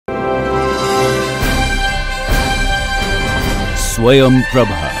Swayam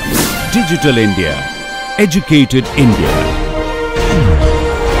Prabha. Digital India. Educated India.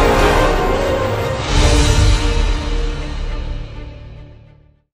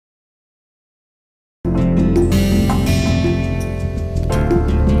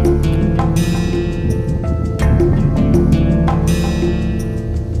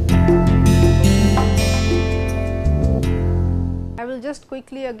 I will just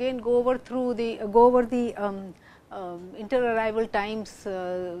quickly again go over the inter-arrival times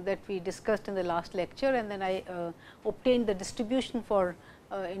that we discussed in the last lecture, and then I obtained the distribution for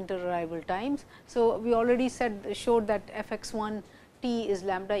inter-arrival times. So, we already showed that f x 1 t is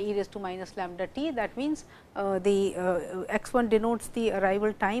lambda e raised to minus lambda t. That means, the x 1 denotes the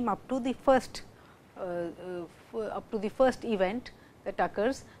arrival time up to the first event that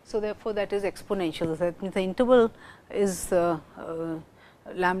occurs. So, therefore, that is exponential. That means, the interval is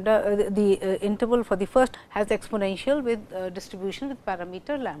lambda, the interval for the first has exponential with distribution with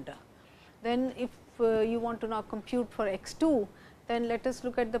parameter lambda. Then, if you want to now compute for x 2, then let us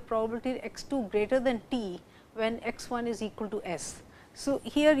look at the probability x 2 greater than t when x 1 is equal to s. So,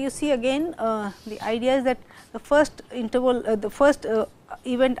 here you see again the idea is that the first interval the first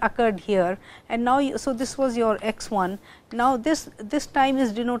event occurred here, and now so this was your x 1. Now, this time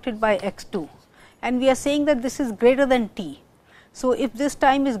is denoted by x 2, and we are saying that this is greater than t. So, if this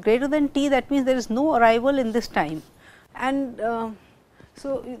time is greater than t, that means there is no arrival in this time, and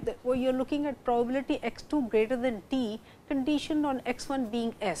so you are looking at probability x 2 greater than t conditioned on x 1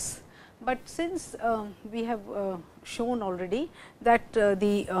 being s. But since we have shown already that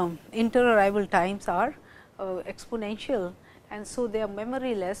the inter-arrival times are exponential, and so they are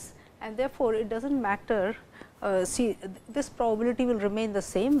memoryless, and therefore, it does not matter. See, this probability will remain the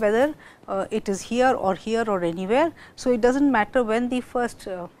same whether it is here or anywhere. So, it does not matter when the first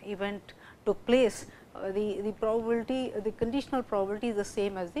event took place, the probability, the conditional probability is the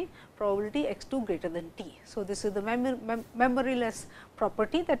same as the probability x 2 greater than t. So, this is the memoryless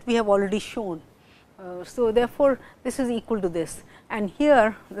property that we have already shown. So, therefore, this is equal to this, and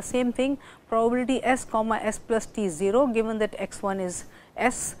here the same thing, probability s comma s plus t 0 given that x 1 is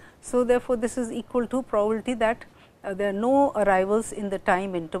s. So, therefore, this is equal to probability that there are no arrivals in the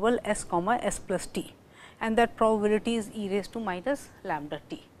time interval s comma s plus t, and that probability is e raised to minus lambda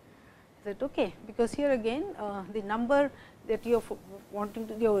t. Is that okay? Because here again the number that you are wanting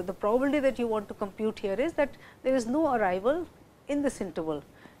to the probability that you want to compute here is that there is no arrival in this interval,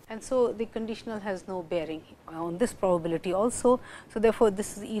 and so the conditional has no bearing on this probability also. So, therefore,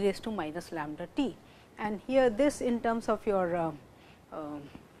 this is e raised to minus lambda t, and here this in terms of your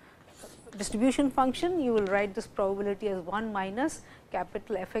distribution function, you will write this probability as 1 minus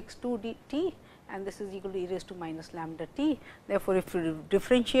capital f x 2 d t, and this is equal to e raised to minus lambda t. Therefore, if you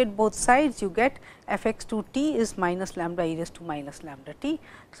differentiate both sides, you get f x 2 t is minus lambda e raised to minus lambda t.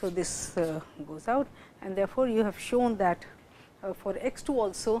 So, this goes out, and therefore, you have shown that for x 2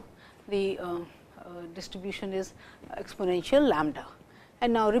 also the distribution is exponential lambda.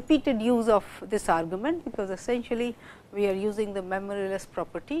 And now, repeated use of this argument, because essentially we are using the memoryless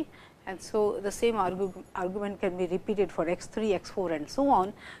property, and so the same argument can be repeated for x 3, x 4 and so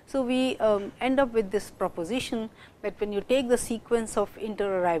on. So, we end up with this proposition that when you take the sequence of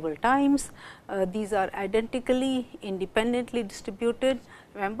inter-arrival times, these are identically independently distributed.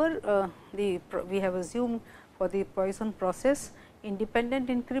 Remember, we have assumed for the Poisson process independent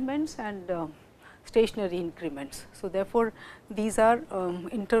increments and stationary increments. So, therefore, these are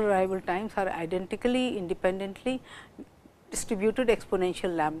inter-arrival times are identically independently distributed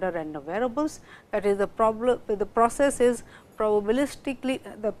exponential lambda random variables. That is, the process is probabilistically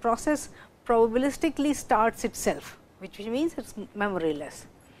starts itself, which means it is memoryless.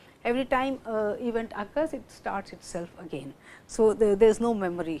 Every time event occurs, it starts itself again. So, there is no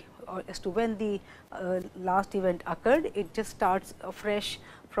memory as to when the last event occurred, it just starts afresh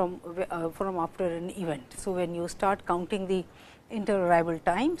from after an event. So, when you start counting the inter-arrival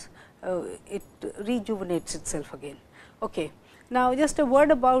times, it rejuvenates itself again. Okay. Now, just a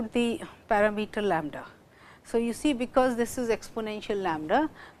word about the parameter lambda. So, you see, because this is exponential lambda,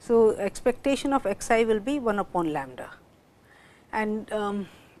 so expectation of x I will be 1 upon lambda, and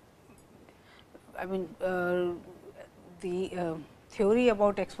I mean the theory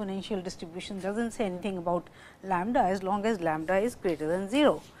about exponential distribution does not say anything about lambda as long as lambda is greater than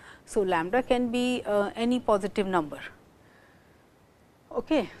 0. So, lambda can be any positive number.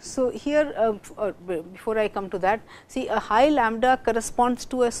 Okay. So, here before I come to that, see, a high lambda corresponds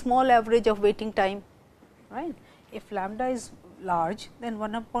to a small average of waiting time, right. If lambda is large, then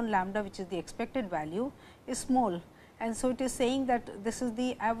 1 upon lambda, which is the expected value, is small, and so it is saying that this is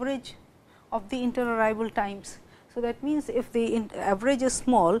the average of the inter-arrival times. So, that means, if the average is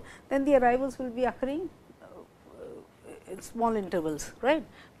small, then the arrivals will be occurring in small intervals, right,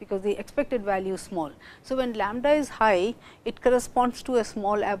 because the expected value is small. So, when lambda is high, it corresponds to a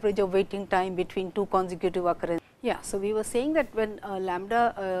small average of waiting time between two consecutive occurrences. Yeah. So, we were saying that when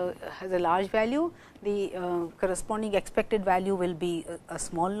lambda has a large value, the corresponding expected value will be a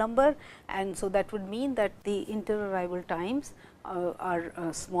small number, and so that would mean that the inter-arrival times are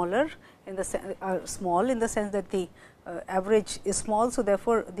smaller in the small in the sense that the average is small. So,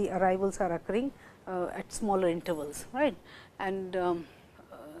 therefore, the arrivals are occurring at smaller intervals, right. And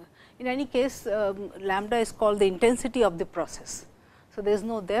in any case, lambda is called the intensity of the process. So, there is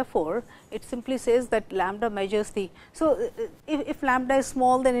no therefore, it simply says that lambda measures the. So, if lambda is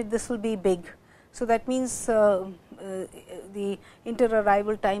small, then this will be big. So, that means the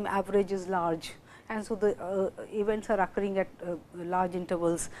inter-arrival time average is large, and so the events are occurring at large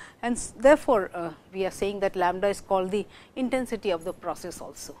intervals, and therefore, we are saying that lambda is called the intensity of the process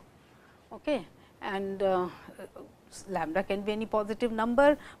also. Okay. And lambda can be any positive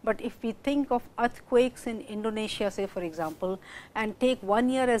number, but if we think of earthquakes in Indonesia, say for example, and take 1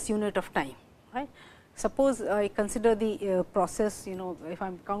 year as unit of time, right. Suppose I consider the process, if I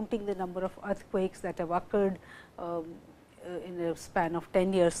am counting the number of earthquakes that have occurred in a span of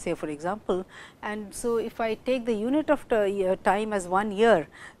 10 years, say for example, and so if I take the unit of time as 1 year,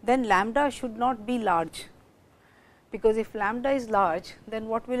 then lambda should not be large. Because if lambda is large, then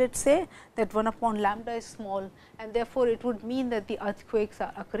what will it say? That 1 upon lambda is small, and therefore, it would mean that the earthquakes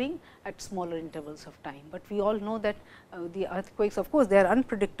are occurring at smaller intervals of time. But we all know that the earthquakes, of course, they are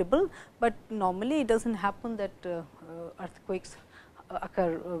unpredictable, but normally it does not happen that earthquakes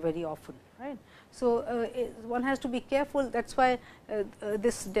occur very often, right. So, one has to be careful, that is why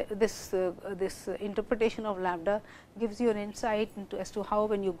this interpretation of lambda gives you an insight into as to how,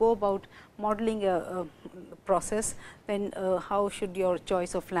 when you go about modeling a process, then how should your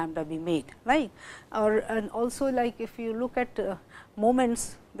choice of lambda be made, right. Or and also, like if you look at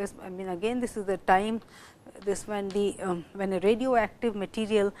moments, this I mean again this is the time, this when the when a radioactive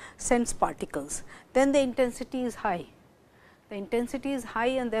material sends particles, then the intensity is high. The intensity is high,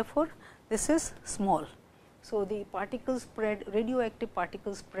 and therefore, this is small. So, the particles spread, radioactive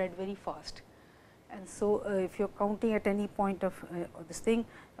particles spread very fast, and so if you are counting at any point of this thing,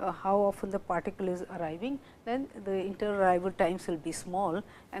 how often the particle is arriving, then the inter-arrival times will be small,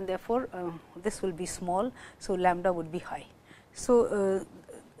 and therefore, this will be small. So, lambda would be high. So,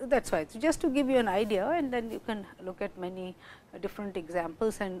 that is why. So, just to give you an idea, and then you can look at many different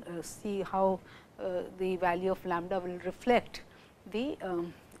examples and see how the value of lambda will reflect the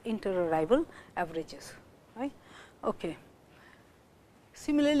inter-arrival averages, right. Okay.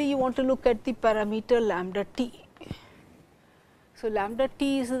 Similarly, you want to look at the parameter lambda t. So, lambda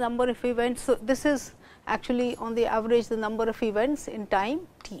t is the number of events. So, this is actually on the average the number of events in time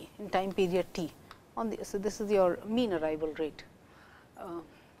t, in time period t. On the, so, this is your mean arrival rate.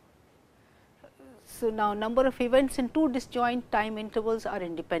 So, now number of events in two disjoint time intervals are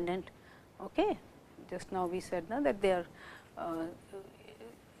independent. Okay. Just now we said that they are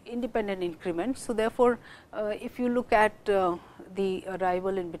independent increments. So, therefore, if you look at the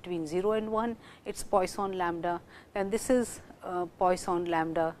arrival in between 0 and 1, it is Poisson lambda, and this is Poisson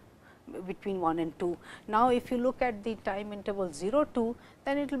lambda between 1 and 2. Now, if you look at the time interval 0 2,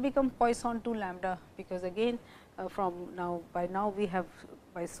 then it will become Poisson 2 lambda, because again from now by now we have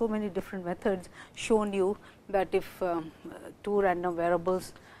by so many different methods shown you that if two random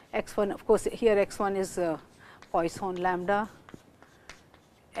variables x 1, of course, here x 1 is Poisson lambda,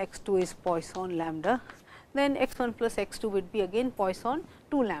 x 2 is Poisson lambda, then x 1 plus x 2 would be again Poisson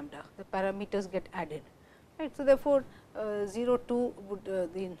 2 lambda, the parameters get added, right. So, therefore, 0 2 would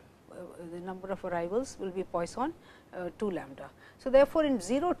the number of arrivals will be Poisson 2 lambda. So, therefore, in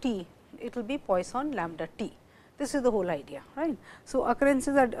 0 t it will be Poisson lambda t. This is the whole idea, right. So,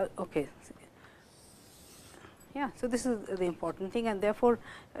 occurrences are okay. Yeah, so, this is the important thing, and therefore,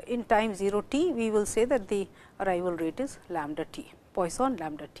 in time 0 t we will say that the arrival rate is lambda t, Poisson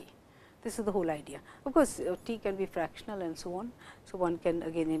lambda t. This is the whole idea. Of course, t can be fractional and so on. So, one can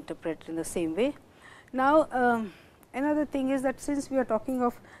again interpret in the same way. Now, another thing is that since we are talking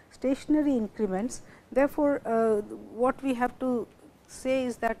of stationary increments, therefore, what we have to say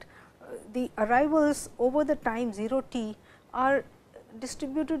is that the arrivals over the time 0 t are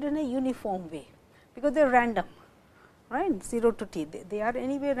distributed in a uniform way, because they are random, right, 0 to t. They are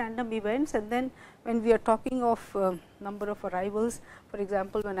anyway random events, and then when we are talking of number of arrivals, for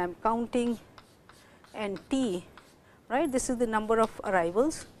example, when I am counting n t, right, this is the number of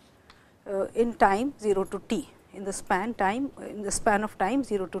arrivals in time 0 to t, in the span of time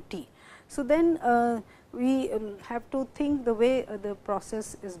 0 to t. So, then we have to think the way the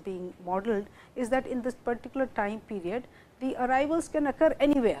process is being modeled is that in this particular time period the arrivals can occur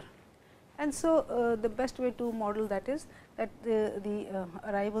anywhere. And so, the best way to model that is that the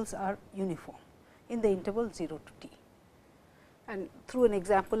arrivals are uniform in the interval 0 to t. And through an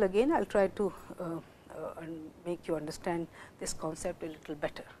example again I will try to make you understand this concept a little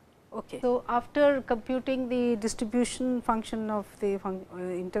better. Okay. So, after computing the distribution function of the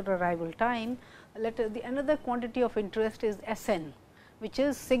inter-arrival time, another quantity of interest is S n, which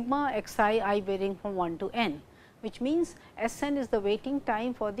is sigma x I varying from 1 to n, which means S n is the waiting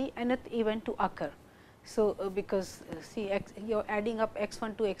time for the nth event to occur. So, because see you are adding up x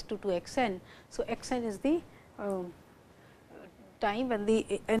 1 to x 2 to x n. So, x n is the time when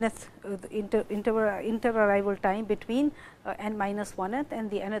the nth inter-arrival time between n minus 1th and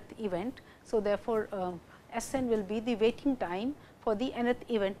the nth event. So, therefore, S n will be the waiting time for the nth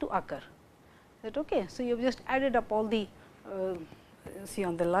event to occur. Is that okay? So, you have just added up all the see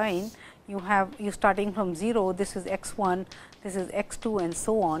on the line you have you starting from 0, this is x 1, this is x 2 and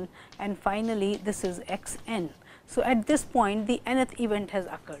so on, and finally, this is x n. So, at this point the nth event has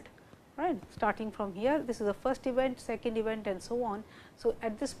occurred. Right. Starting from here, this is the first event, second event and so on. So,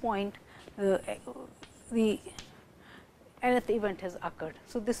 at this point the nth event has occurred.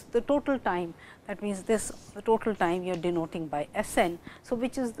 So, this the total time, that means this the total time you are denoting by S n. So,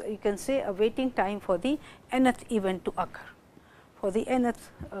 which is you can say a waiting time for the nth event to occur. For the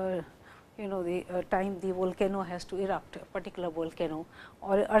nth the time the volcano has to erupt, a particular volcano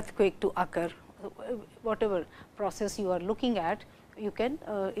or earthquake to occur, whatever process you are looking at, you can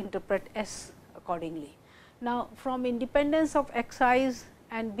interpret S accordingly. Now, from independence of x i's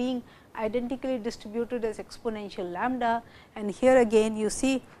and being identically distributed as exponential lambda, and here again you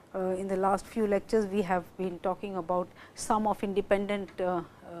see in the last few lectures we have been talking about sum of independent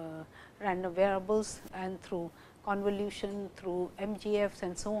random variables, and through convolution, through MGFs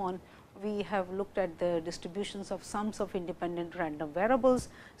and so on, we have looked at the distributions of sums of independent random variables.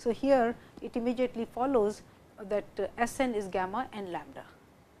 So, here it immediately follows that S n is gamma and lambda,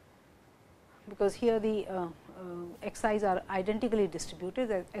 because here the x i's are identically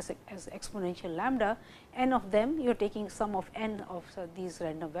distributed as exponential lambda. N of them you are taking sum of n of these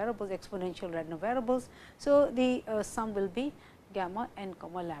random variables, exponential random variables. So, the sum will be gamma n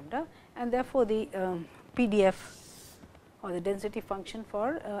comma lambda, and therefore, the PDF or the density function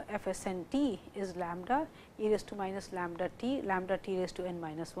for f s n t is lambda e raised to minus lambda t raised to n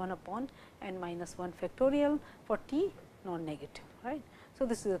minus 1 upon n minus 1 factorial for t non-negative, right. So,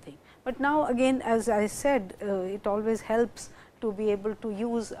 this is the thing. But now again, as I said, it always helps to be able to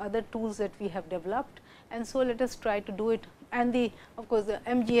use other tools that we have developed, and so let us try to do it. And the of course, the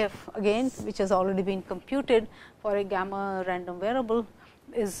MGF again, which has already been computed for a gamma random variable,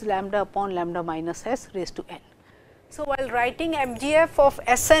 is lambda upon lambda minus s raised to n. So, while writing MGF of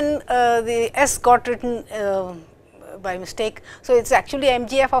S n, the S got written by mistake. So, it is actually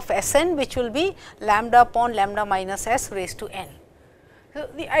MGF of S n, which will be lambda upon lambda minus s raised to n. So,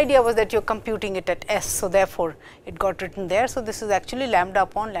 the idea was that you are computing it at s. So, therefore, it got written there. So, this is actually lambda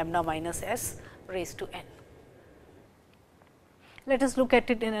upon lambda minus s raised to n. Let us look at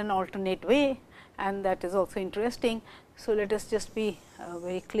it in an alternate way, and that is also interesting. So, let us just be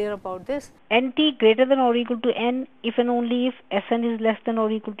very clear about this. N t greater than or equal to n if and only if S n is less than or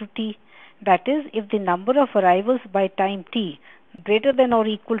equal to t. That is, if the number of arrivals by time t greater than or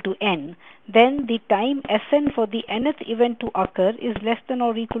equal to n, then the time S n for the nth event to occur is less than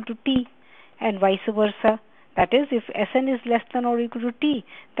or equal to t, and vice versa. That is, if S n is less than or equal to t,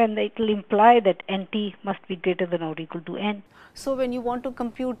 then it will imply that n t must be greater than or equal to n. So, when you want to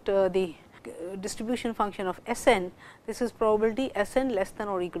compute the distribution function of S n, this is probability S n less than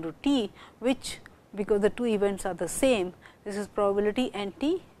or equal to t, which, because the two events are the same, this is probability n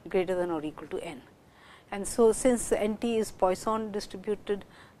t greater than or equal to n. And so, since n t is Poisson distributed,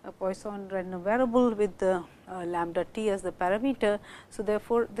 Poisson random variable with the lambda t as the parameter. So,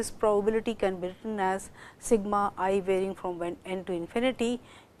 therefore, this probability can be written as sigma I varying from n to infinity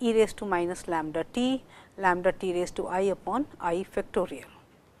e raised to minus lambda t raised to I upon I factorial,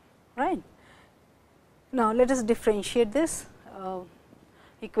 right. Now, let us differentiate this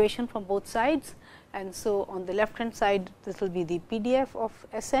equation from both sides, and so on the left hand side this will be the PDF of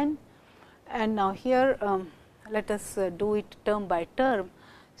S n, and now here let us do it term by term.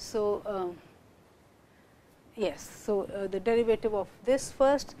 So, yes, so the derivative of this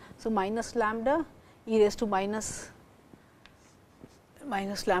first. So, minus lambda e raised to minus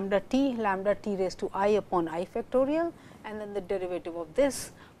minus lambda t raised to I upon I factorial, and then the derivative of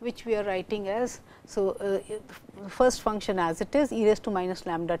this, which we are writing as. So, first function as it is, e raised to minus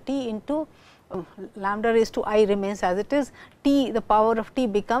lambda t into lambda raised to I remains as it is, t, the power of t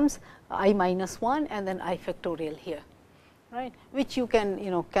becomes I minus 1 and then I factorial here, right, which you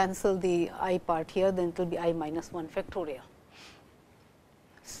can cancel the I part here, then it will be I minus 1 factorial.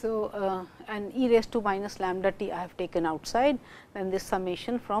 So, and e raised to minus lambda t I have taken outside, then this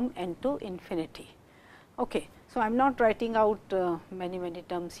summation from n to infinity. Okay. So, I am not writing out many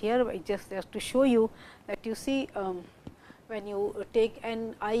terms here, but just to show you that you see when you take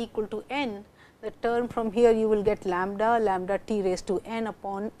n I equal to n, the term from here you will get lambda t raised to n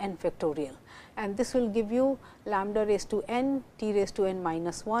upon n factorial, and this will give you lambda raised to n t raised to n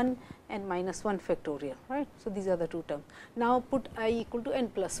minus 1 n minus 1 factorial, right. So, these are the two terms. Now, put I equal to n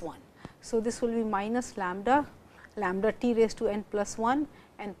plus 1. So, this will be minus lambda t raised to n plus 1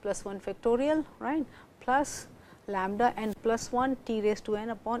 n plus 1 factorial, right, plus lambda n plus 1 t raised to n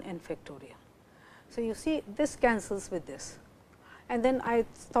upon n factorial. So, you see this cancels with this, and then I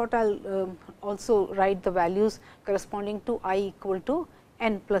thought I will also write the values corresponding to I equal to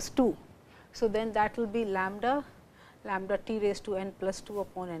n plus 2. So, then that will be lambda t raised to n plus 2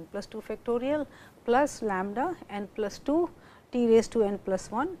 upon n plus 2 factorial plus lambda n plus 2 t raised to n plus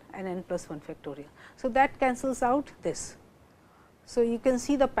 1 and n plus 1 factorial. So, that cancels out this. So, you can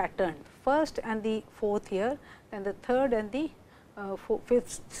see the pattern, first and the fourth here, then the third and the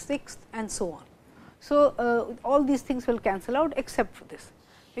fifth, sixth and so on. So, all these things will cancel out except for this,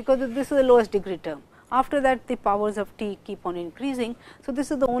 because this is the lowest degree term. After that, the powers of t keep on increasing. So, this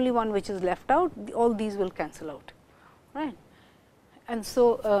is the only one which is left out, all these will cancel out, right. And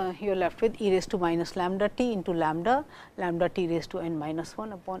so, you are left with e raised to minus lambda t into lambda t raised to n minus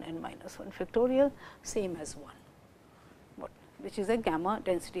 1 upon n minus 1 factorial, same as 1, which is a gamma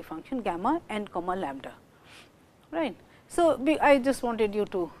density function, gamma n comma lambda, right. So, I just wanted you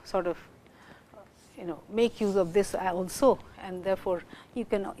to sort of make use of this also, and therefore, you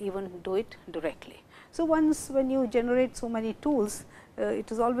can even do it directly. So, once when you generate so many tools,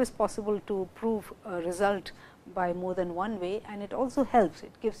 it is always possible to prove a result by more than one way, and it also helps,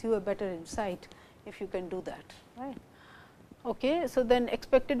 it gives you a better insight if you can do that, right. Okay. So, then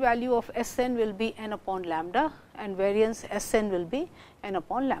expected value of S n will be n upon lambda, and variance S n will be n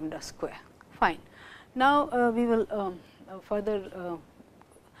upon lambda square, fine. Now, we will further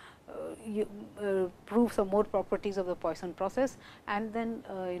prove some more properties of the Poisson process, and then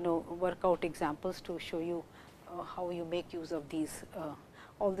work out examples to show you how you make use of these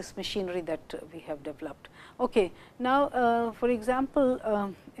all this machinery that we have developed. Okay. Now, for example,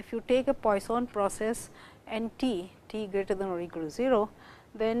 if you take a Poisson process n t greater than or equal to 0,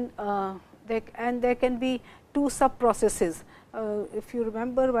 then there can be two sub processes. If you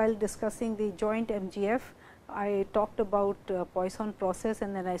remember, while discussing the joint MGF, I talked about Poisson process,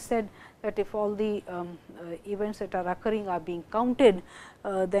 and then I said that if all the events that are occurring are being counted,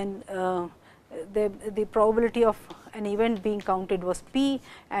 then the probability of an event being counted was p,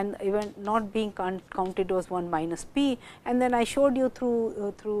 and event not being counted was 1 minus p. And then I showed you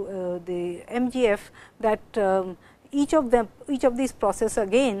through the MGF that each of these processes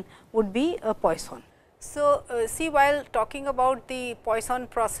again would be a Poisson. So, see, while talking about the Poisson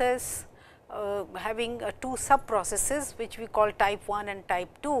process having two sub processes which we call type 1 and type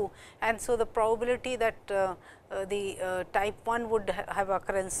 2, and so the probability that the type 1 would have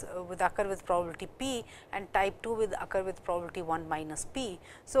occurrence occur with probability p, and type 2 will occur with probability 1 minus p.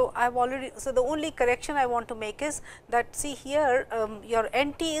 So, I have already, so the only correction I want to make is that, see here your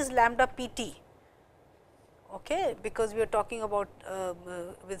n t is lambda p t, okay, because we are talking about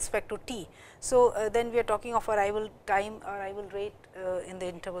with respect to t. So, then we are talking of arrival time, arrival rate in the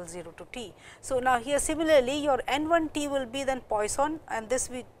interval 0 to t. So, now here similarly your n 1 t will be then Poisson, and this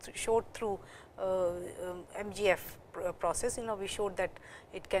we showed through MGF process, we showed that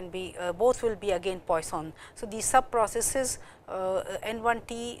it can be both will be again Poisson. So, these sub processes n 1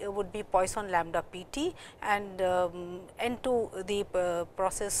 t would be Poisson lambda p t, and n 2 the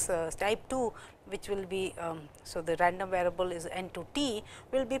process type 2, which will be, so the random variable is n to t,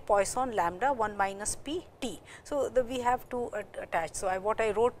 will be Poisson lambda 1 minus p t. So, we have to attach. So, what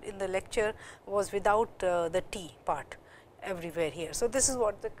I wrote in the lecture was without the t part everywhere here. So, this is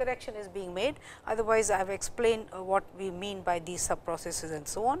what the correction is being made, otherwise I have explained what we mean by these sub processes and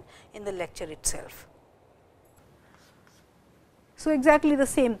so on in the lecture itself. So, exactly the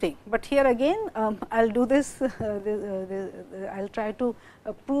same thing, but here again I will do this, I will try to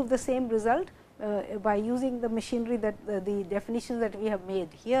prove the same result by using the machinery that the definitions that we have made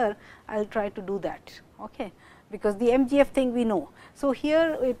here. I will try to do that. Okay. because the MGF thing we know. So,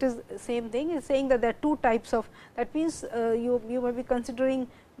 here it is same thing, it is saying that there are two types of, that means you may be considering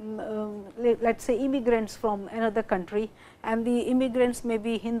let us say immigrants from another country, and the immigrants may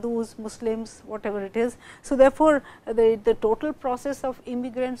be Hindus, Muslims, whatever it is. So, therefore, the total process of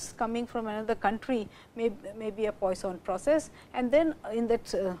immigrants coming from another country may be a Poisson process, and then in that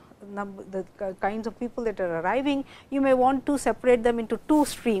the kinds of people that are arriving, you may want to separate them into two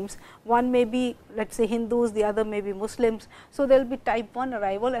streams. One may be, let us say, Hindus, the other may be Muslims. So, there will be type 1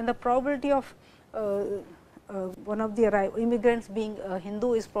 arrival, and the probability of one of the immigrants being a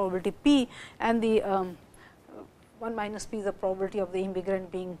Hindu is probability p, and the 1 minus p is the probability of the immigrant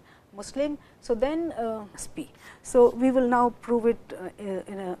being Muslim. So, then p. So, we will now prove it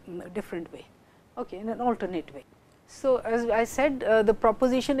in a different way, okay, in an alternate way. So, as I said, the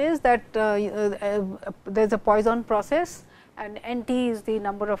proposition is that there is a Poisson process, and n t is the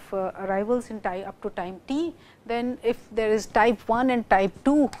number of arrivals in time up to time t. Then, if there is type 1 and type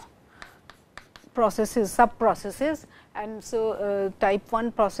 2 processes, sub processes, and so type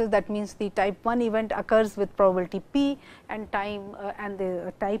 1 process, that means the type 1 event occurs with probability p, and and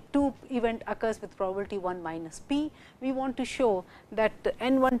the type 2 event occurs with probability 1 minus p. We want to show that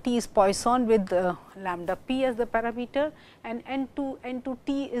n 1 t is Poisson with lambda p as the parameter, and n 2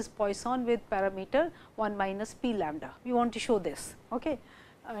 t is Poisson with parameter 1 minus p lambda. We want to show this, okay.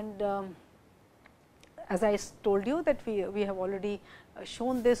 And as I told you that we have already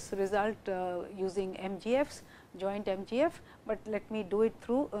shown this result using MGFs, joint MGF, but let me do it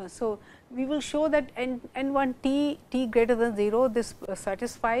through. So, we will show that n 1 t greater than 0, this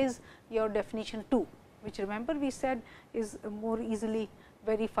satisfies your definition 2, which remember we said is more easily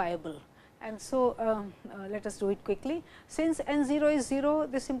verifiable. And so, let us do it quickly. Since n 0 is 0,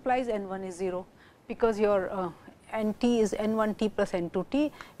 this implies n 1 is 0, because your n t is n 1 t plus n 2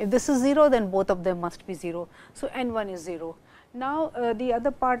 t. If this is 0, then both of them must be 0. So, n 1 is 0. Now, the other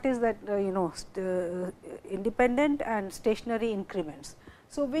part is that independent and stationary increments.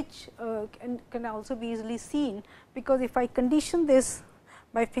 So, which can also be easily seen, because if I condition this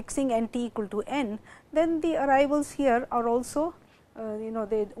by fixing n t equal to n, then the arrivals here are also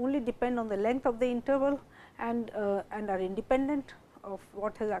they only depend on the length of the interval and are independent of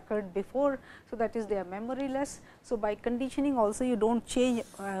what has occurred before. So, that is they are memoryless. So, by conditioning also you do not change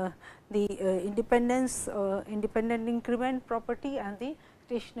the independent increment property and the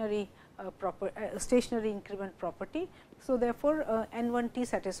stationary increment property. So, therefore, n 1 t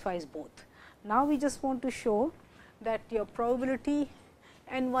satisfies both. Now, we just want to show that your probability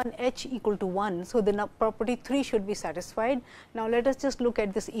n 1 h equal to 1. So, the property 3 should be satisfied. Now, let us just look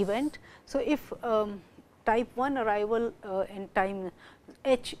at this event. So, if type 1 arrival in time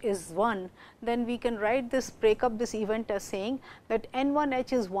h is 1, then we can write this, break up this event as saying that n 1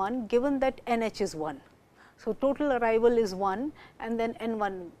 h is 1 given that n h is 1. So, total arrival is 1 and then n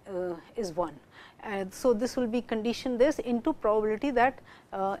 1 is 1. And so, this will be condition this into probability that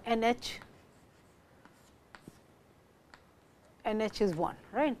n h is 1,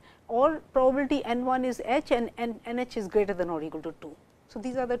 right, or probability n 1 is h and n h is greater than or equal to 2. So,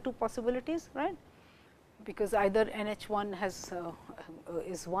 these are the two possibilities, right, because either n h 1 has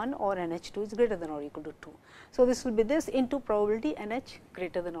is 1 or n h 2 is greater than or equal to 2. So, this will be this into probability n h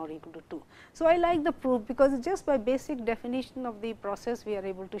greater than or equal to 2. So, I like the proof, because just by basic definition of the process we are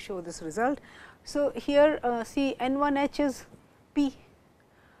able to show this result. So, here see n 1 h is p,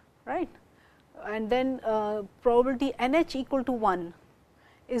 right, and then probability n h equal to 1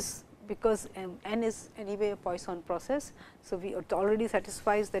 is because n is anyway a Poisson process. So, it already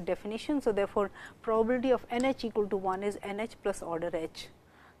satisfies the definition. So, therefore, probability of n h equal to 1 is n h plus order h.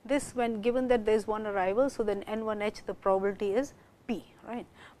 This when given that there is one arrival. So, then n 1 h the probability is p, right,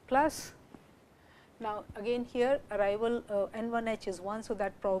 plus now again here arrival n 1 h is 1. So,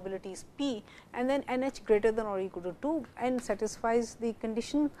 that probability is p, and then n h greater than or equal to 2, n satisfies the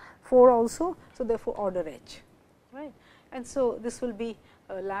condition 4 also. So, therefore, order h, right, and so this will be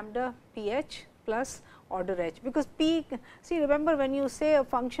lambda p h plus order h, because p, see remember when you say a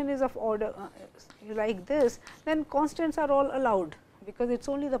function is of order like this, then constants are all allowed, because it is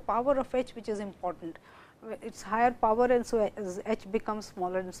only the power of h which is important. It is higher power, and so as h becomes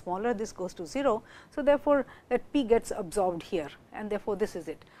smaller and smaller, this goes to 0. So, therefore, that p gets absorbed here, and therefore, this is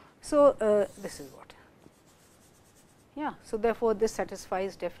it. So, this is what, yeah. So, therefore, this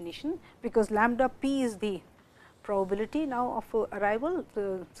satisfies definition, because lambda p is the probability now of arrival.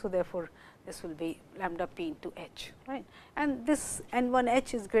 So, therefore, this will be lambda p into h, right, and this n 1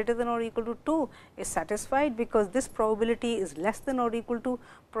 h is greater than or equal to 2 is satisfied, because this probability is less than or equal to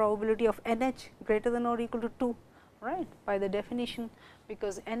probability of n h greater than or equal to 2, right, by the definition,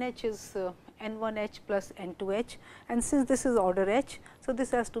 because NH is N1H plus N2H, and since this is order H, so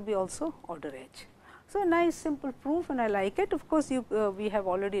this has to be also order H. So, nice simple proof, and I like it. Of course, we have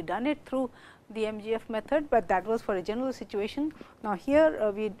already done it through the MGF method, but that was for a general situation. Now,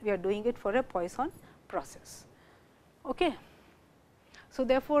 here we are doing it for a Poisson process. Okay. So,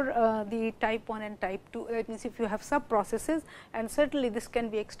 therefore, the type 1 and type 2, that means if you have sub processes, and certainly this can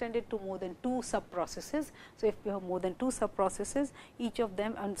be extended to more than 2 sub processes. So, if you have more than 2 sub processes, each of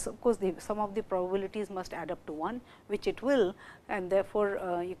them, and so of course, some of the probabilities must add up to 1, which it will, and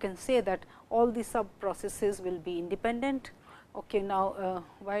therefore, you can say that all the sub processes will be independent. Okay, now,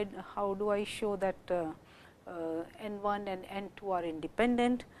 how do I show that N1 and N2 are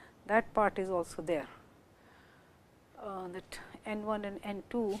independent? That part is also there. That N1 and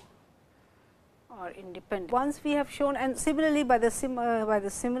N2 are independent. Once we have shown, and similarly by the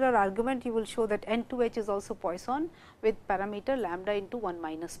similar argument, you will show that N2H is also Poisson with parameter lambda into 1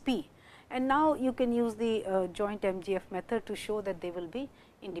 minus p. And now, you can use the joint MGF method to show that they will be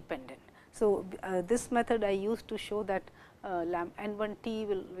independent. So, this method I used to show that N1T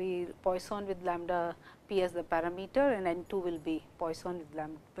will be Poisson with lambda p as the parameter, and N2 will be Poisson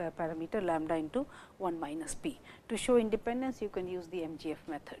with parameter lambda into 1 minus p. To show independence, you can use the MGF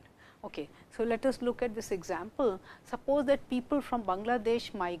method. Okay. So, let us look at this example. Suppose that people from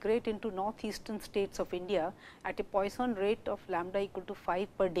Bangladesh migrate into northeastern states of India at a Poisson rate of lambda equal to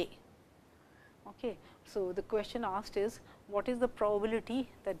 5 per day. Okay. So, the question asked is, what is the probability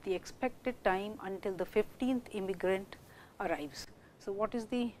that the expected time until the 15th immigrant arrives? So, what is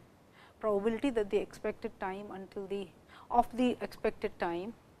the probability that the expected time until the expected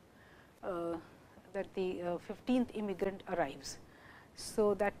time that the 15th immigrant arrives?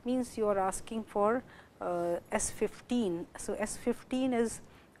 So, that means you are asking for S15. So, S15 is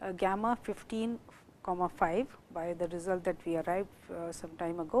gamma 15, 5 by the result that we arrived some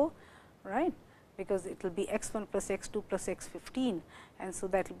time ago, right, because it will be x1 plus x2 plus x15, and so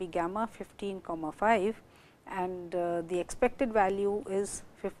that will be gamma 15, 5, and the expected value is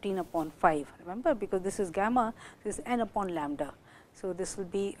 15 upon 5. Remember, because this is gamma, this is n upon lambda. So, this will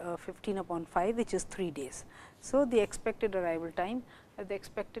be 15 upon 5, which is 3 days. So, the expected arrival time, the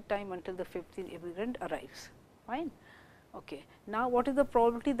expected time until the 15th immigrant arrives, fine. Okay. Now, what is the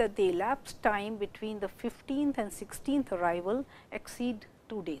probability that the elapsed time between the 15th and 16th arrival exceed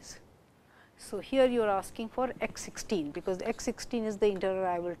 2 days? So, here you are asking for x16, because x16 is the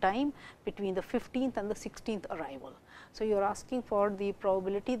inter-arrival time between the 15th and the 16th arrival. So, you are asking for the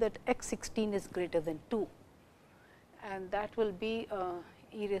probability that x16 is greater than 2, and that will be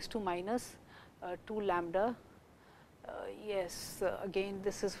e raised to minus 2 lambda. Yes, again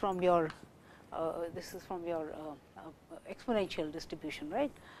this is from your exponential distribution,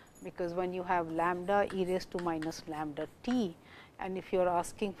 right, because when you have lambda e raised to minus lambda t, and if you are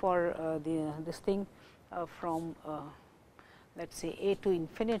asking for this thing from let us say a to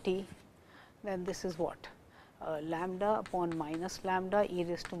infinity, then this is what lambda upon minus lambda e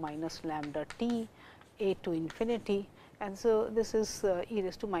raised to minus lambda t a to infinity, and so this is e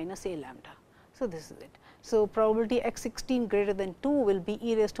raised to minus a lambda. So, this is it. So, probability x16 greater than 2 will be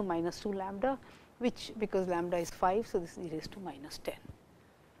e raised to minus 2 lambda, which because lambda is 5. So, this is e raised to minus 10,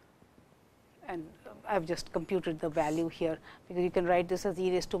 and I have just computed the value here, because you can write this as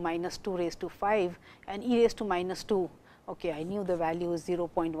e raised to minus 2 raised to 5 and e raised to minus 2. Okay, I knew the value is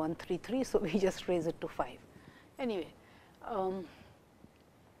 0.133. So, we just raise it to 5. Anyway,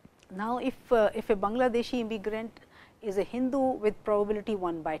 now if a Bangladeshi immigrant is a Hindu with probability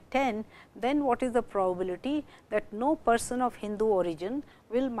 1 by 10, then what is the probability that no person of Hindu origin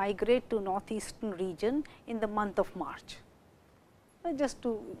will migrate to northeastern region in the month of March? Just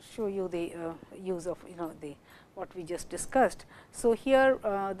to show you the use of the what we just discussed. So, here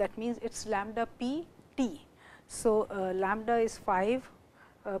that means it is lambda p t. So, lambda is 5,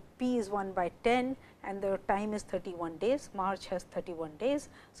 p is 1 by 10, and the time is 31 days, March has 31 days.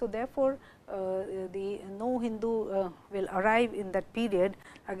 So, therefore, the no Hindu will arrive in that period,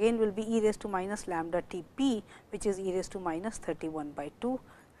 again will be e raised to minus lambda t p, which is e raised to minus 31 by 2,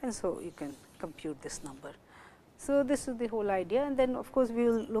 and so you can compute this number. So, this is the whole idea, and then of course, we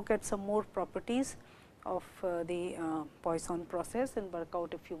will look at some more properties of the Poisson process and work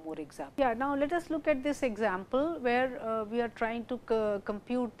out a few more examples. Yeah, now let us look at this example where we are trying to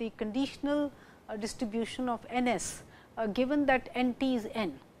compute the conditional distribution of NS given that NT is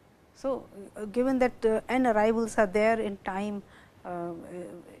n. So, given that n arrivals are there in time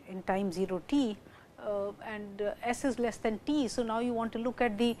 0 t and s is less than t. So, now you want to look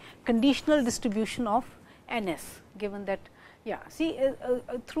at the conditional distribution of NS given that. Yeah, see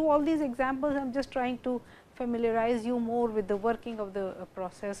through all these examples I am just trying to familiarize you more with the working of the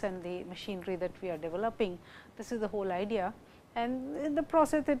process and the machinery that we are developing. This is the whole idea, and in the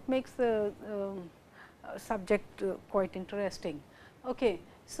process it makes the subject quite interesting. Okay.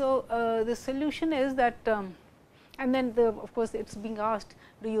 So, the solution is that and then of course, it is being asked,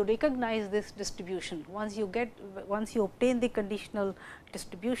 do you recognize this distribution? Once you obtain the conditional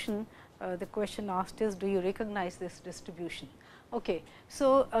distribution, the question asked is, do you recognize this distribution? Okay.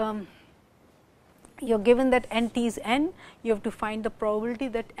 So, you are given that n t is n, you have to find the probability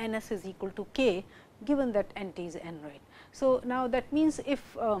that n s is equal to k, given that n t is n, right. So, now that means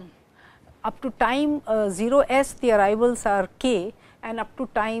if up to time 0 s the arrivals are k, and up to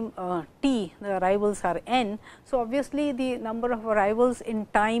time t the arrivals are n. So, obviously, the number of arrivals in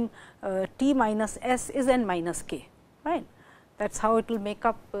time t minus s is n minus k, right. That is how it will make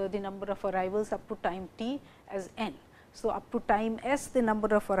up the number of arrivals up to time t as n. So, up to time s the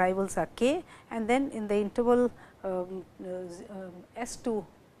number of arrivals are k, and then in the interval s to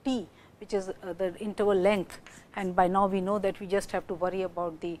t, which is the interval length, and by now we know that we just have to worry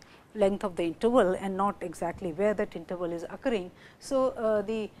about the length of the interval and not exactly where that interval is occurring. So,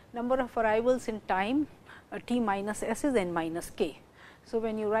 the number of arrivals in time t minus s is n minus k. So,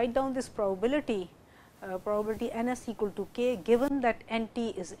 when you write down this probability n s equal to k, given that n t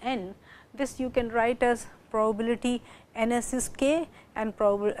is n, this you can write as probability n s is k and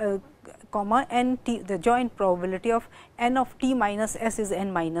comma n t, the joint probability of n of t minus s is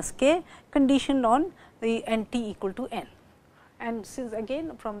n minus k, conditioned on the n t equal to n. And since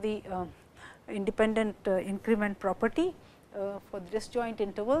again from the independent increment property for the disjoint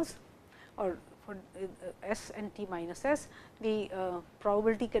intervals, or for s and t minus s, the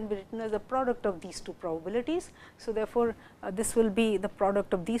probability can be written as the product of these two probabilities. So, therefore, this will be the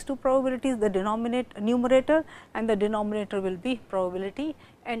product of these two probabilities, the numerator, and the denominator will be probability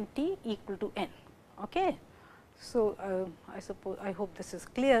n t equal to n. Okay. So, I hope this is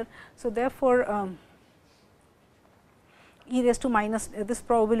clear. So, therefore, e raised to minus this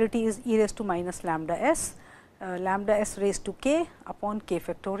probability is e raised to minus lambda s raised to k upon k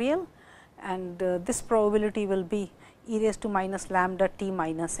factorial, and this probability will be e raised to minus lambda t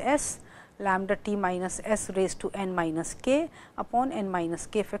minus s raised to n minus k upon n minus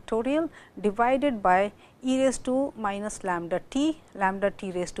k factorial, divided by e raised to minus lambda t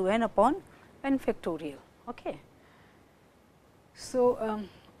raised to n upon n factorial. Okay. So,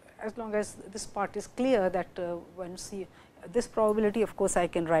 as long as this part is clear, that once this probability, of course, I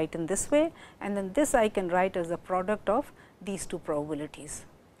can write in this way, and then this I can write as the product of these two probabilities.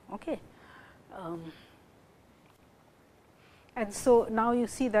 Okay. And so, now you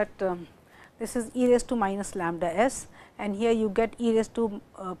see that this is e raised to minus lambda s, and here you get e raised to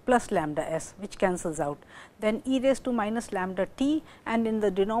plus lambda s, which cancels out. Then e raised to minus lambda t, and in the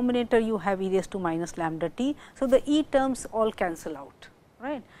denominator you have e raised to minus lambda t. So, the e terms all cancel out,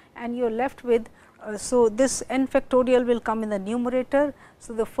 right, and you are left with so this n factorial will come in the numerator.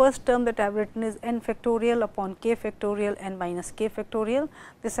 So, the first term that I have written is n factorial upon k factorial n minus k factorial,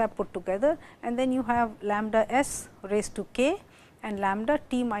 this I have put together, and then you have lambda s raised to k and lambda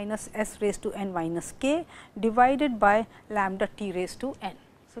t minus s raised to n minus k divided by lambda t raised to n.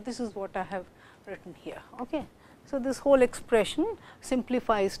 So, this is what I have written here. Okay. So, this whole expression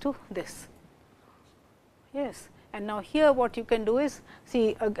simplifies to this. Yes. And now, here what you can do is,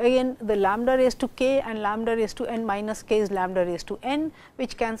 see again the lambda raised to k and lambda raised to n minus k is lambda raised to n,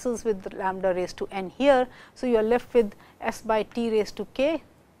 which cancels with the lambda raised to n here. So, you are left with s by t raised to k.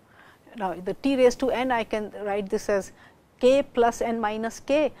 Now, the t raised to n, I can write this as k plus n minus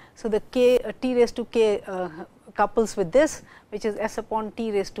k. So, the k t raised to k couples with this, which is s upon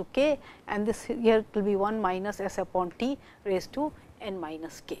t raised to k, and this here will be 1 minus s upon t raised to n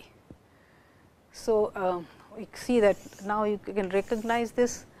minus k. So, we see that now you can recognize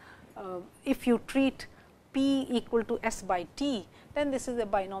this. If you treat p equal to s by t, then this is a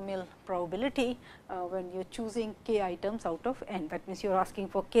binomial probability when you are choosing k items out of n. That means, you are asking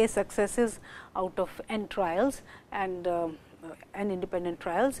for k successes out of n trials and n independent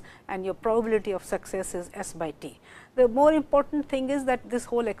trials, and your probability of success is s by t. The more important thing is that this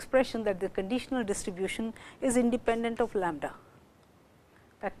whole expression, that the conditional distribution is independent of lambda.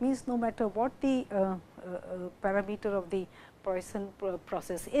 That means, no matter what the parameter of the Poisson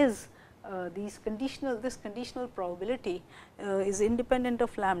process is, this conditional probability is independent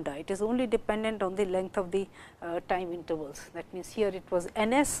of lambda. It is only dependent on the length of the time intervals. That means, here it was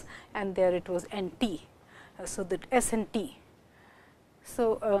n s and there it was n t. So, that s and t.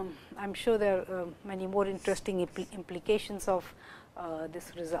 So, I am sure there are many more interesting implications of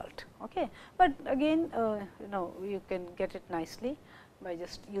this result. Okay. But again, you can get it nicely by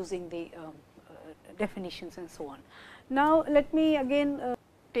just using the definitions and so on. Now, let me again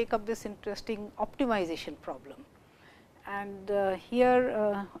take up this interesting optimization problem. And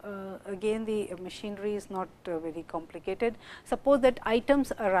here again the machinery is not very complicated. Suppose that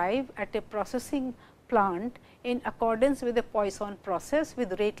items arrive at a processing plant in accordance with a Poisson process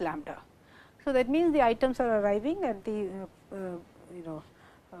with rate lambda. So, that means the items are arriving at the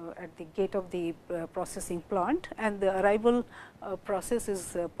at the gate of the processing plant, and the arrival process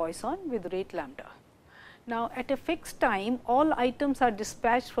is Poisson with rate lambda. Now, at a fixed time all items are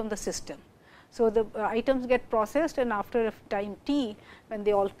dispatched from the system. So, the items get processed, and after a time t, when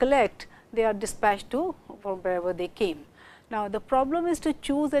they all collect, they are dispatched to from wherever they came. Now, the problem is to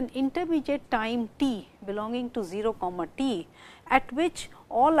choose an intermediate time t belonging to 0 comma t, at which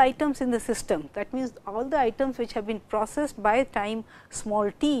all items in the system, that means all the items which have been processed by time small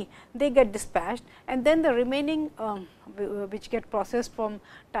t, they get dispatched, and then the remaining which get processed from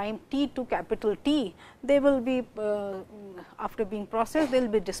time t to capital T, they will be after being processed, they will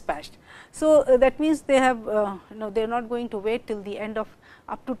be dispatched. So, that means they have they are not going to wait till the end of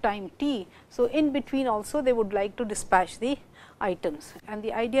up to time t. So, in between also they would like to dispatch the items, and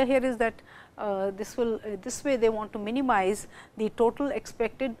the idea here is that this way they want to minimize the total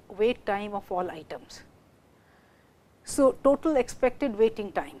expected wait time of all items. So, total expected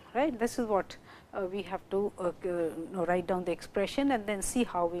waiting time, right, this is what we have to write down the expression and then see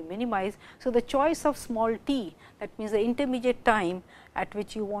how we minimize. So, the choice of small t, that means the intermediate time at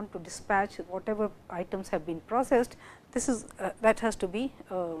which you want to dispatch whatever items have been processed, this is that has to be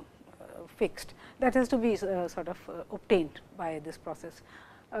fixed, that has to be sort of obtained by this process.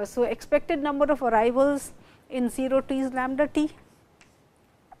 So, expected number of arrivals in 0 t is lambda t,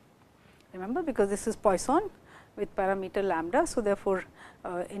 remember, because this is Poisson with parameter lambda. So, therefore,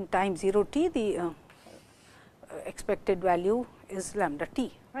 in time 0 t the expected value is lambda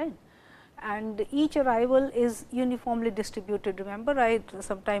t, right, and each arrival is uniformly distributed. Remember, I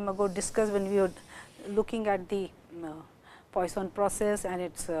some time ago discussed when we were looking at the Poisson process and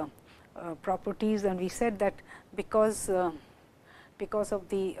its properties, and we said that because of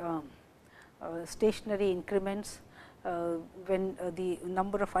the stationary increments, when the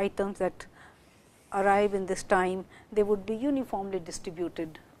number of items that arrive in this time, they would be uniformly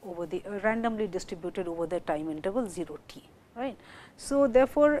distributed over the randomly distributed over the time interval 0 t, right. So,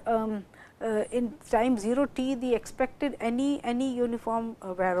 therefore, in time 0 t the expected any uniform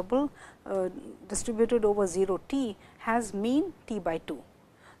variable distributed over 0 t has mean t by 2.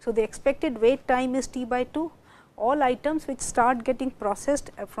 So, the expected wait time is t by 2. All items which start getting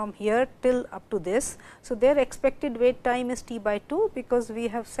processed from here till up to this. So, their expected wait time is t by 2, because we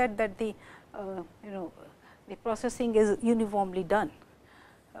have said that the the processing is uniformly done.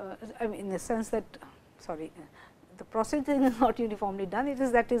 I mean, in the sense that the processing is not uniformly done, it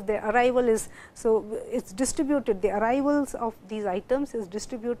is that is the arrival is. So, it is distributed, the arrivals of these items is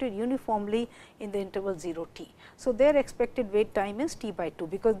distributed uniformly in the interval 0 t. So, their expected wait time is t by 2,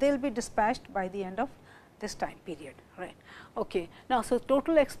 because they will be dispatched by the end of this time period, right. Okay. Now, so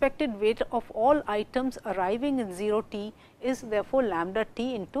total expected wait of all items arriving in 0 t is therefore lambda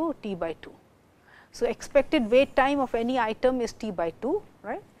t into t by 2. So, expected wait time of any item is t by 2,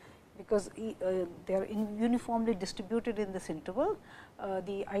 right, because they are uniformly distributed in this interval,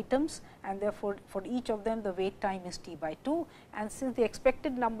 the items, and therefore, for each of them the wait time is t by 2, and since the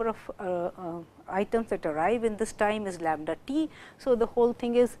expected number of items that arrive in this time is lambda t. So, the whole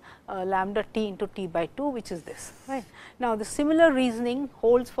thing is lambda t into t by 2, which is this, right. Now, the similar reasoning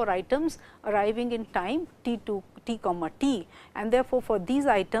holds for items arriving in time t to t comma t, and therefore, for these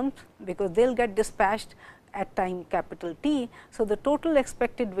items, because they will get dispatched at time capital T. So, the total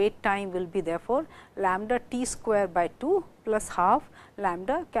expected wait time will be therefore lambda t square by 2 plus half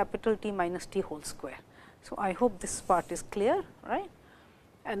lambda capital T minus t whole square. So, I hope this part is clear, right,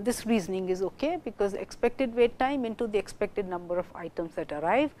 and this reasoning is okay, because expected wait time into the expected number of items that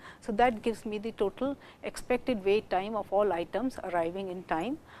arrive. So, that gives me the total expected wait time of all items arriving in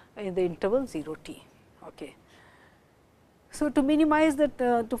time in the interval 0 t. Okay. So, to minimize that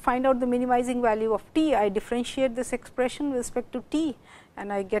to find out the minimizing value of t, I differentiate this expression with respect to t,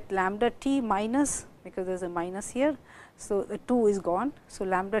 and I get lambda t minus, because there is a minus here. So, the 2 is gone. So,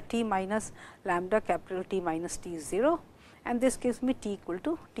 lambda t minus lambda capital T minus t is 0, and this gives me t equal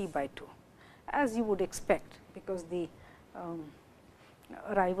to t by 2, as you would expect, because the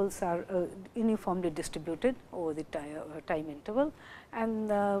arrivals are uniformly distributed over the time interval. And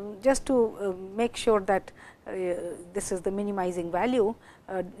just to make sure that this is the minimizing value,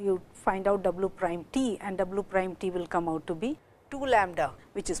 you find out w prime t, and w prime t will come out to be 2 lambda,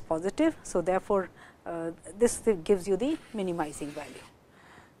 which is positive. So, therefore, this gives you the minimizing value.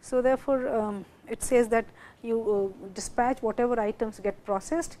 So, therefore, it says that you dispatch whatever items get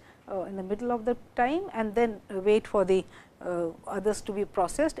processed in the middle of the time, and then wait for the others to be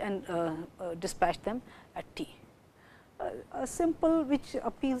processed and dispatch them at t. A simple which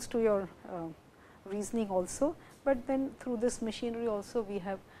appeals to your reasoning also, but then through this machinery also we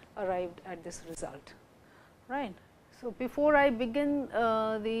have arrived at this result, right. So, before I begin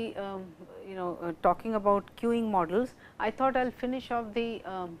talking about queuing models, I thought I will finish off the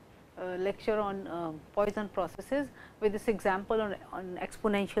lecture on Poisson processes with this example on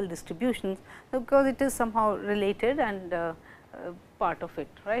exponential distributions, because it is somehow related and part of it,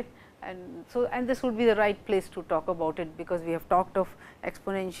 right. And so, and this would be the right place to talk about it, because we have talked of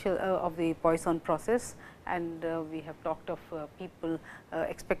exponential of the Poisson process, and we have talked of people,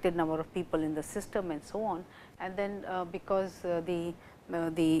 expected number of people in the system and so on. And then because the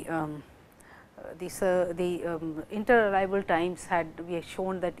inter-arrival times we have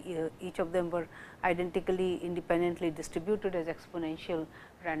shown that each of them were identically independently distributed as exponential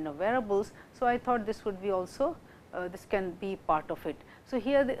random variables. So, I thought this would be also this can be part of it. So,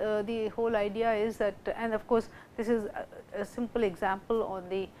 here the whole idea is that, and of course, this is a simple example on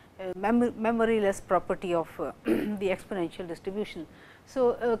the memoryless property of the exponential distribution.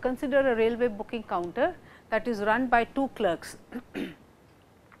 So, consider a railway booking counter that is run by two clerks.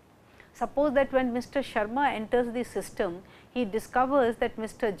 Suppose that when Mr. Sharma enters the system, he discovers that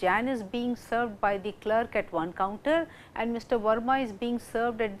Mr. Jain is being served by the clerk at one counter and Mr. Verma is being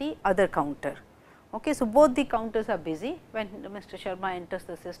served at the other counter. Okay, so, both the counters are busy when Mr. Sharma enters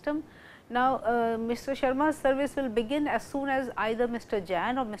the system. Now, Mr. Sharma's service will begin as soon as either Mr.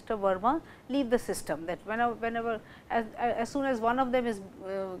 Jain or Mr. Verma leave the system, that whenever as soon as one of them is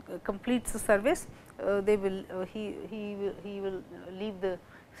completes the service, they will he will leave the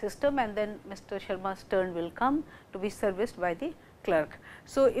system, and then Mr. Sharma's turn will come to be serviced by the clerk.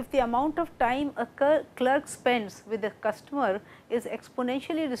 So, if the amount of time a clerk spends with the customer is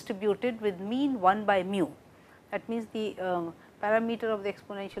exponentially distributed with mean 1 by mu, that means the parameter of the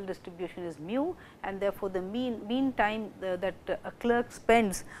exponential distribution is mu, and therefore, the mean time that a clerk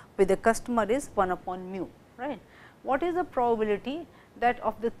spends with the customer is 1 upon mu, right. What is the probability that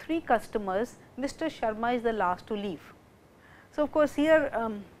of the 3 customers, Mr. Sharma is the last to leave? So, of course, here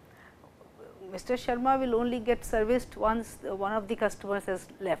Mr. Sharma will only get serviced once one of the customers has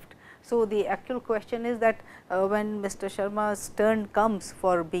left. So, the actual question is that when Mr. Sharma's turn comes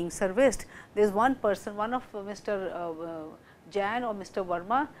for being serviced, there is one person, one of Mr. Jain or Mr.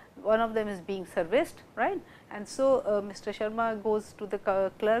 Verma, one of them is being serviced, right. And so, Mr. Sharma goes to the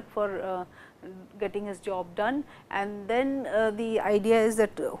clerk for getting his job done, and then the idea is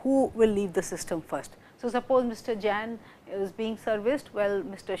that who will leave the system first. So, suppose Mr. Jain is being serviced, well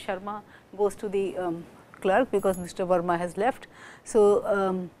Mr. Sharma goes to the clerk because Mr. Verma has left.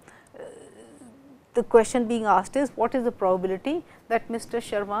 So, the question being asked is what is the probability that Mr.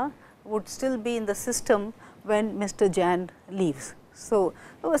 Sharma would still be in the system when Mr. Jain leaves. So,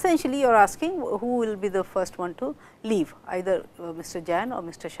 essentially you are asking who will be the first one to leave, either Mr. Jain or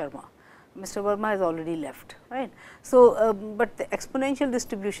Mr. Sharma. Mr. Verma has already left, right. So, but the exponential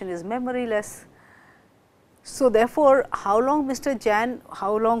distribution is memoryless. So, therefore, how long Mr. Jain,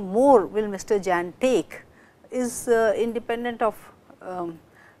 how long more will Mr. Jain take is independent of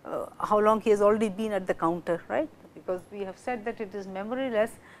how long he has already been at the counter, right, because we have said that it is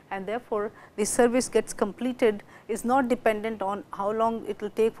memoryless, and therefore, the service gets completed is not dependent on how long it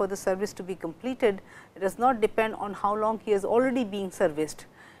will take for the service to be completed. It does not depend on how long he has already been serviced.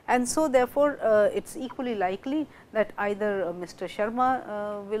 And so, therefore, it is equally likely that either Mr.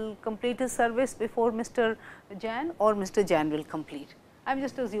 Sharma will complete his service before Mr. Jain, or Mr. Jain will complete. I am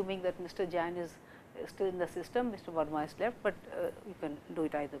just assuming that Mr. Jain is still in the system, Mr. Verma is left, but you can do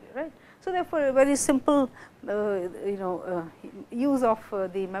it either way, right. So, therefore, a very simple use of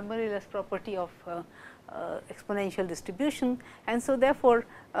the memoryless property of exponential distribution, and so therefore,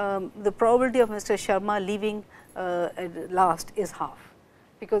 the probability of Mr. Sharma leaving at last is half,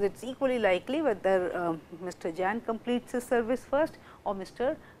 because it is equally likely whether Mr. Jain completes his service first or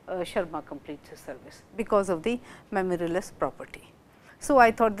Mr. Sharma completes his service, because of the memoryless property. So,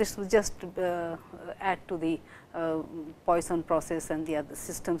 I thought this would just add to the Poisson process and the other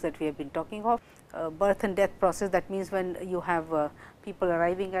systems that we have been talking of. Birth and death process, that means when you have people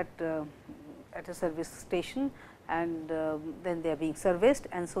arriving at a service station, and then they are being serviced,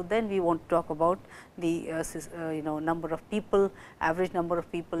 and so then we want to talk about the number of people, average number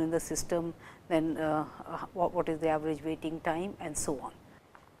of people in the system, then what is the average waiting time, and so on.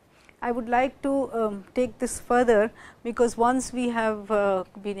 I would like to take this further, because once we have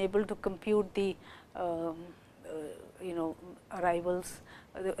been able to compute the arrivals.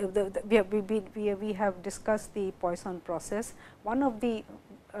 We have discussed the Poisson process, one of the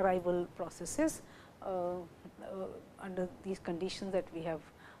arrival processes under these conditions that we have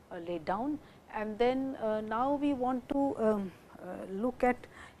laid down. And then now we want to look at,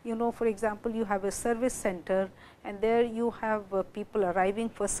 for example, you have a service center and there you have people arriving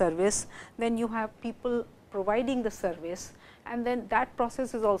for service, then you have people providing the service, and then that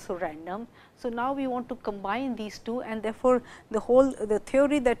process is also random. So, now we want to combine these two, and therefore, the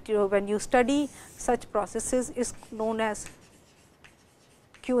theory that when you study such processes is known as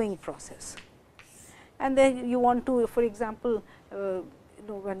queuing process. And then you want to, for example,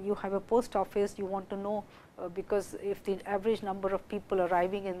 when you have a post office, you want to know because if the average number of people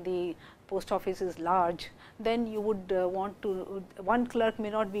arriving in the post office is large, then you would want to, one clerk may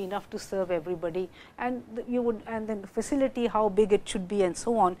not be enough to serve everybody, and you would, and then the facility, how big it should be and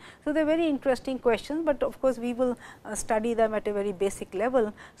so on. So, they are very interesting questions, but of course, we will study them at a very basic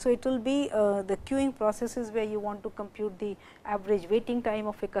level. So, it will be the queuing processes where you want to compute the average waiting time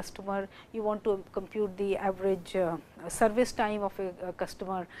of a customer, you want to compute the average service time of a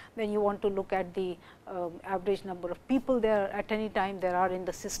customer, then you want to look at the average number of people there at any time there are in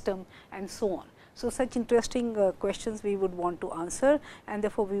the system, and so on. So, such interesting questions we would want to answer, and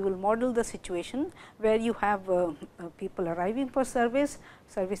therefore, we will model the situation where you have people arriving for service,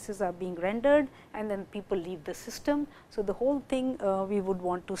 services are being rendered, and then people leave the system. So, the whole thing we would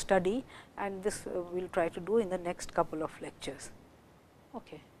want to study, and this we will try to do in the next couple of lectures.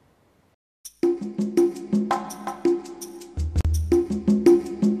 Okay.